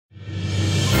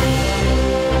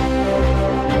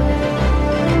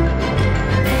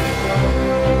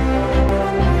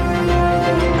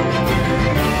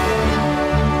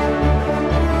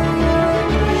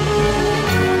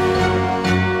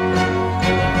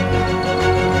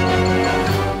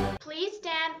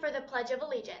Pledge of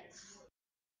Allegiance.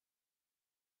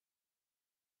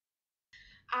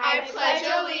 I pledge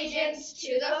allegiance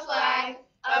to the flag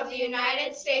of the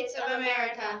United States of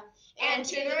America and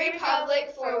to the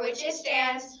republic for which it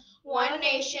stands, one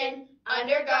nation,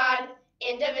 under God,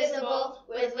 indivisible,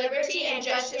 with liberty and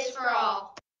justice for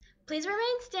all. Please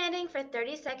remain standing for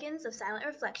 30 seconds of silent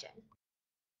reflection.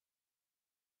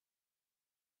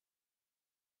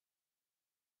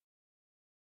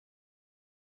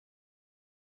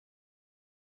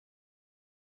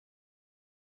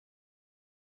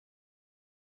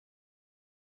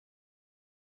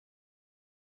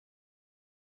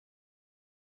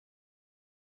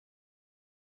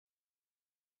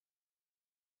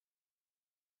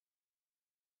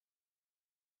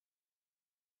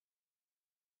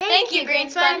 Thank you,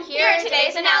 Greenspun. Here are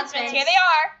today's announcements. Here they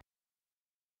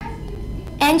are.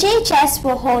 NJHS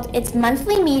will hold its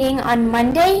monthly meeting on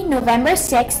Monday, November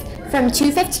 6th from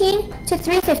 2:15 to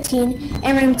 3:15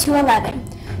 in room 211.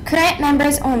 Current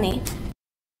members only.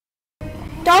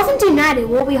 Dolphins United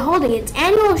will be holding its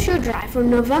annual shoe drive from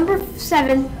November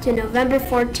 7th to November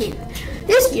 14th.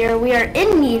 This year we are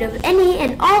in need of any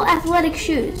and all athletic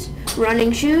shoes.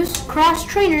 Running shoes, cross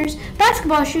trainers,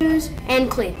 basketball shoes, and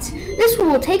cleats. This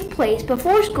will take place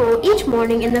before school each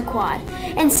morning in the quad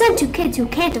and sent to kids who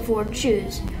can't afford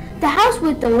shoes. The house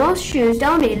with the most shoes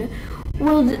donated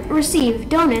will receive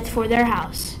donuts for their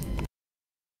house.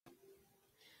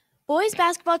 Boys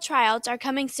basketball tryouts are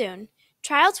coming soon.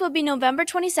 Tryouts will be November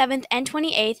 27th and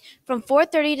 28th from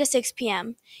 4:30 to 6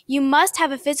 p.m. You must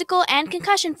have a physical and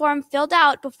concussion form filled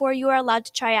out before you are allowed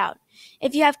to try out.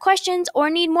 If you have questions or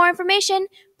need more information,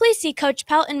 please see Coach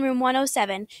Pelt in room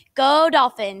 107. Go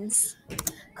Dolphins!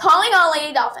 Calling all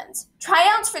Lady Dolphins.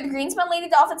 Tryouts for the Greenspun Lady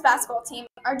Dolphins basketball team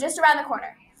are just around the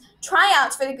corner.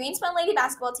 Tryouts for the Greenspun Lady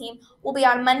basketball team will be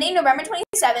on Monday, November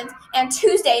 27th and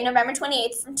Tuesday, November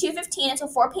 28th from 2:15 until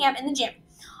 4 p.m. in the gym.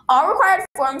 All required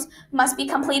forms must be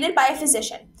completed by a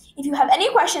physician. If you have any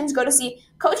questions, go to see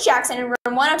Coach Jackson in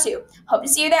room 102. Hope to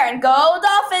see you there, and go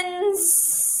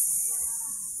Dolphins!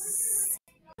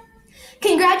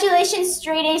 Congratulations,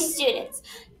 straight A students.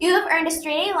 You have earned a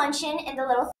straight A luncheon in the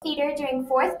Little Theater during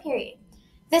 4th period.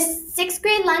 The 6th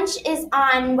grade lunch is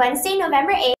on Wednesday,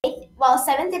 November 8th, while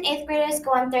 7th and 8th graders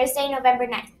go on Thursday, November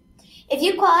 9th. If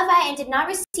you qualify and did not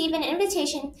receive an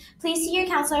invitation, please see your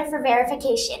counselor for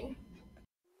verification.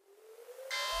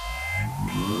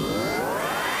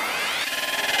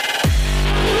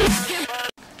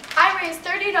 I raised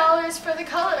 $30 for the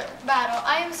color battle.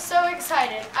 I am so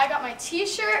excited. I got my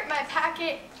t-shirt, my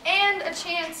packet, and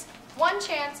one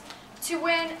chance to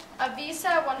win a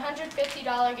Visa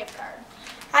 $150 gift card.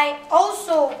 I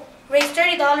also raised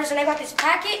 $30 and I got this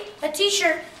packet, a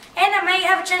t-shirt, and I might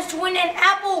have a chance to win an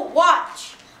Apple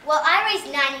Watch. Well, I raised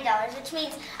 $90, which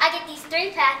means I get these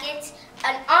 3 packets,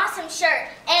 an awesome shirt,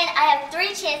 and I have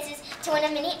 3 chances to win a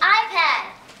mini iPad.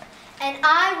 And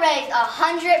I raised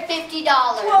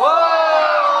 $150.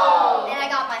 Whoa! And I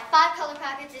got my 5 color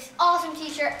packets, this awesome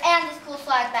t-shirt, and this cool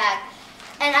swag bag.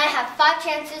 And I have 5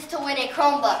 chances to win a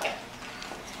Chromebook.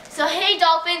 So hey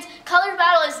Dolphins, Color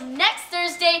Battle is next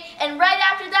Thursday, and right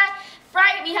after that,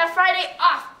 we have Friday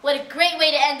off. What a great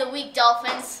way to end the week,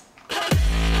 Dolphins.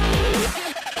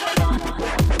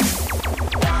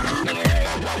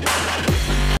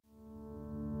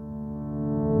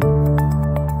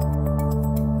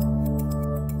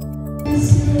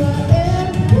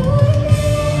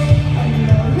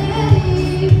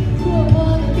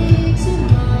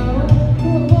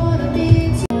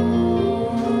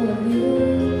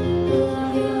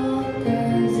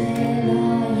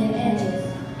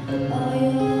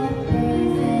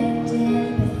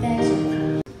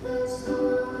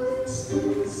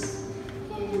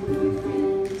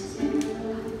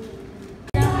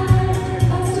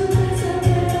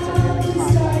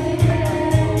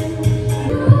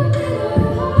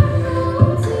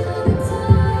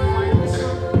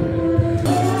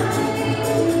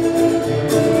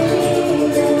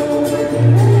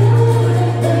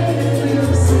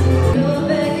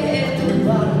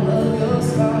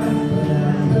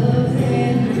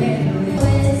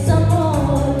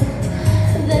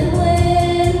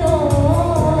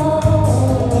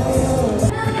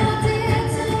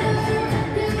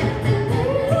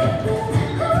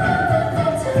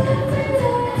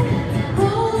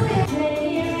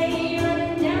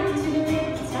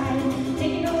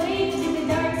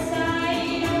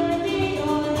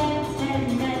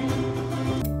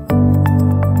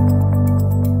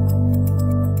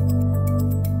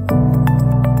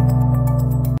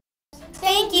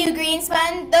 Thank you,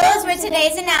 Greenspun. Those were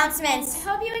today's announcements.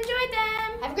 Hope you enjoyed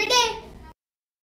them. Have a great day.